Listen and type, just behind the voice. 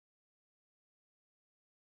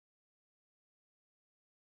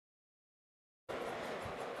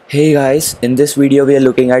Hey guys, in this video we are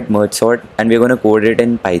looking at merge sort and we're going to code it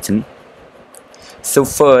in Python. So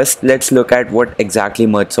first let's look at what exactly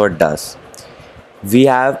merge sort does. We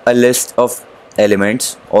have a list of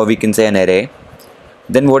elements, or we can say an array.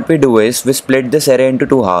 Then what we do is we split this array into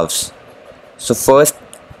two halves. So first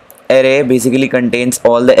array basically contains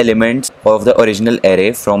all the elements of the original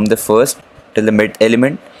array from the first till the mid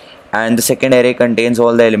element, and the second array contains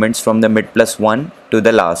all the elements from the mid plus 1 to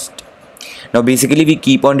the last. Now basically we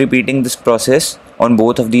keep on repeating this process on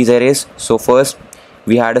both of these arrays. So first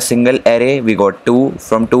we had a single array, we got 2,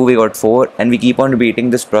 from 2 we got 4, and we keep on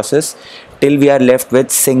repeating this process till we are left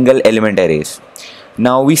with single element arrays.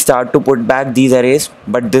 Now we start to put back these arrays,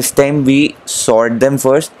 but this time we sort them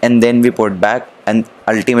first and then we put back, and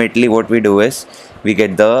ultimately what we do is we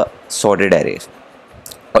get the sorted arrays.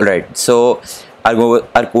 Alright, so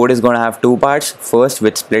our code is going to have two parts, first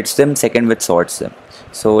which splits them, second which sorts them.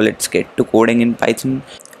 So let's get to coding in Python.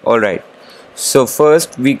 Alright, so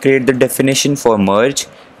first we create the definition for merge,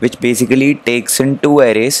 which basically takes in two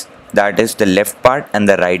arrays, that is the left part and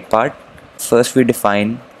the right part. First we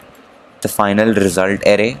define the final result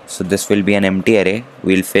array, so this will be an empty array,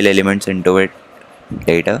 we'll fill elements into it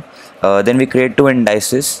later. Then we create two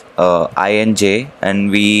indices, I and j,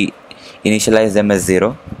 and we initialize them as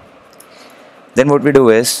 0. Then what we do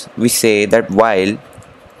is we say that while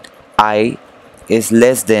I is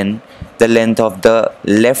less than the length of the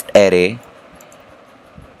left array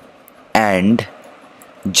and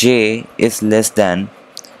j is less than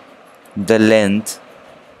the length,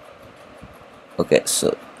 okay,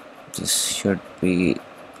 so this should be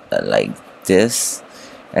like this,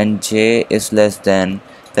 and j is less than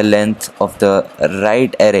the length of the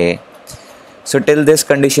right array. So till this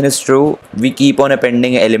condition is true, we keep on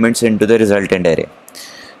appending elements into the resultant array.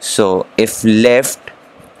 So if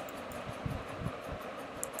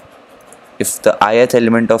the ith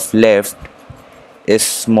element of left is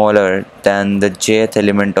smaller than the jth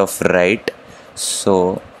element of right,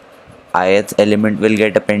 so ith element will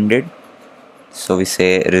get appended. So we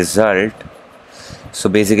say result. So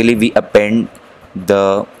basically we append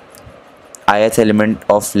the ith element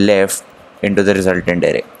of left into the resultant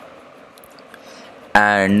array,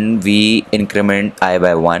 and we increment I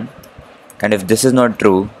by 1. And if this is not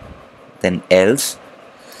true, then else.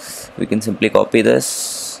 We can simply copy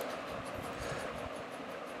this,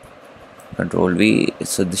 Control V.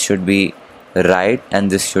 So this should be right and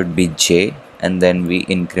this should be j, and then we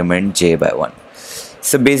increment j by 1.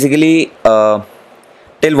 So basically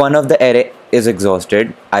till one of the array is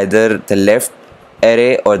exhausted, either the left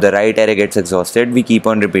array or the right array gets exhausted, we keep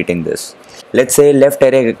on repeating this. Let's say left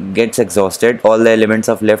array gets exhausted, all the elements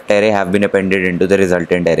of left array have been appended into the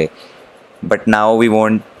resultant array, but now we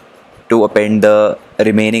want to append the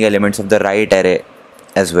remaining elements of the right array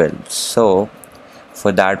as well. So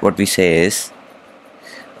for that what we say is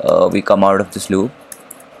we come out of this loop,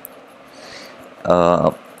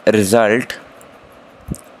 result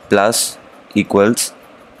plus equals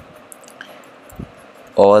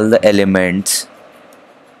all the elements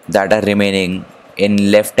that are remaining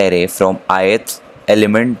in left array from ith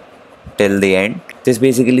element till the end. This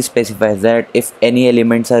basically specifies that if any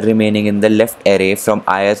elements are remaining in the left array from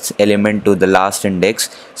ith element to the last index,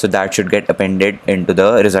 so that should get appended into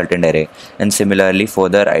the resultant array, and similarly for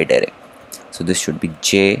the right array. So this should be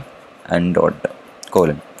j and dot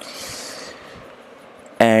colon,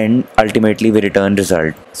 and ultimately we return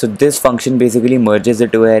result. So this function basically merges the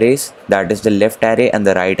two arrays, that is the left array and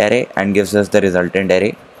the right array, and gives us the resultant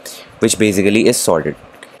array, which basically is sorted.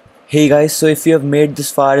 Hey guys, so if you have made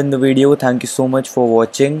this far in the video, thank you so much for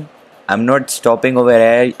watching. I'm not stopping over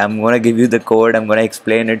here, I'm gonna give you the code, I'm gonna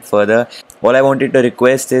explain it further. All I wanted to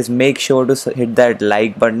request is make sure to hit that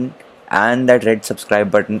like button and that red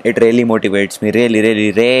subscribe button. It really motivates me,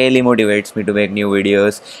 really motivates me to make new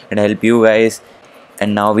videos and help you guys.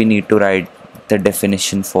 And now we need to write the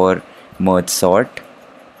definition for merge sort.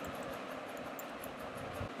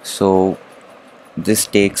 So this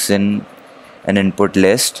takes in an input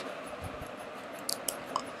list,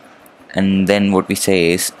 and then what we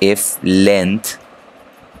say is if length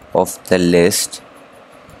of the list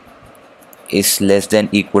is less than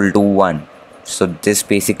equal to 1. So this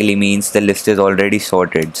basically means the list is already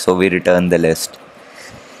sorted, so we return the list,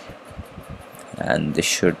 and this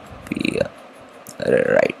should be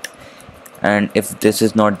right. And if this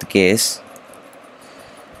is not the case,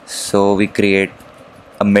 so we create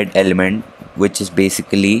a mid element, which is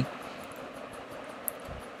basically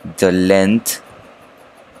the length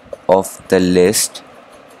of the list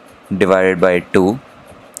divided by 2,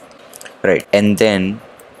 right? And then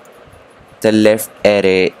the left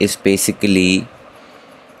array is basically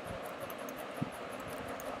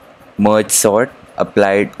merge sort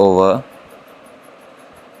applied over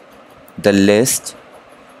the list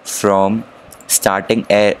from starting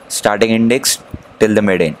index till the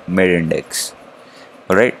mid index.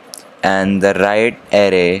 Alright, and the right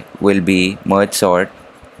array will be merge sort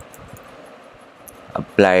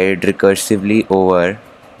applied recursively over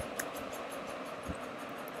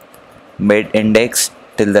mid index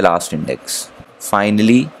till the last index.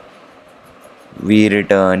 Finally, we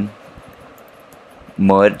return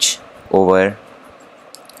merge over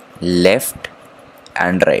left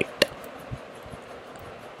and right.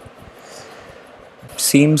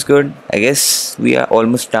 Seems good. I guess we are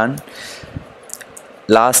almost done.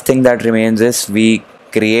 Last thing that remains is we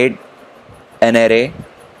create an array,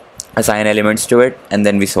 assign elements to it, and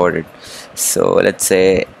then we sort it. So let's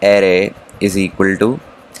say array is equal to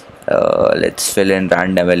let's fill in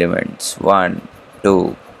random elements 1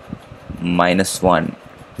 2 -1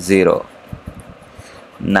 0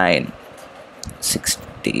 9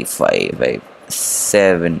 65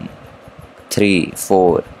 7 3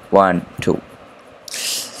 4 1 2,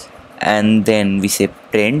 and then we say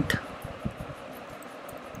print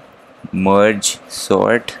merge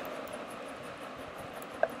sort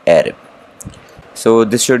array. So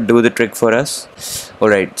this should do the trick for us.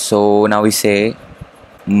 Alright, so now we say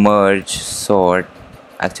merge sort,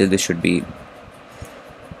 actually this should be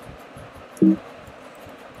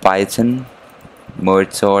Python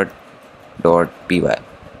merge sort dot py.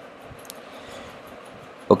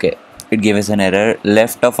 Okay, it gave us an error.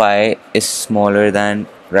 Left of I is smaller than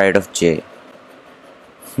right of j.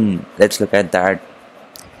 Let's look at that.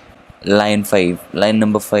 Line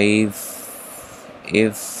number 5,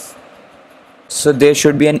 if so there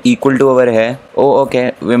should be an equal to over here. Oh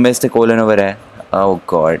okay, we missed the colon over here. Oh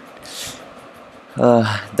god,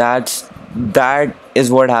 that is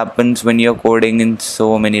what happens when you're coding in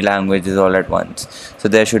so many languages all at once. So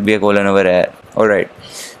there should be a colon over here. Alright,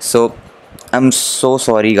 so I'm so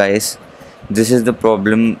sorry guys, this is the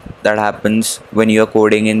problem that happens when you're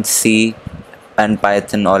coding in C and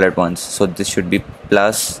Python all at once. So this should be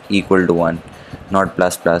plus equal to 1, not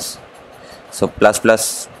plus plus. So plus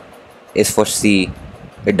plus is for C,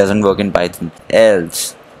 it doesn't work in Python.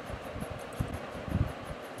 Else.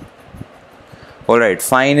 Alright,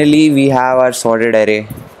 finally we have our sorted array.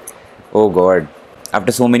 Oh god,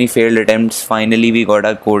 after so many failed attempts, finally we got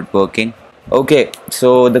our code working. Okay,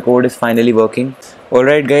 so the code is finally working.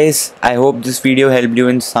 Alright guys, I hope this video helped you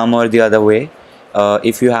in some or the other way.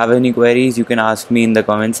 If you have any queries, you can ask me in the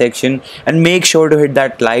comment section, and make sure to hit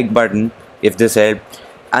that like button if this helped,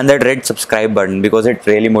 and that red subscribe button because it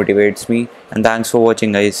really motivates me. And thanks for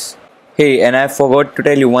watching guys. Hey, and I forgot to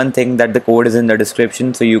tell you one thing, that the code is in the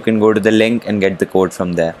description, so you can go to the link and get the code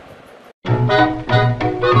from there.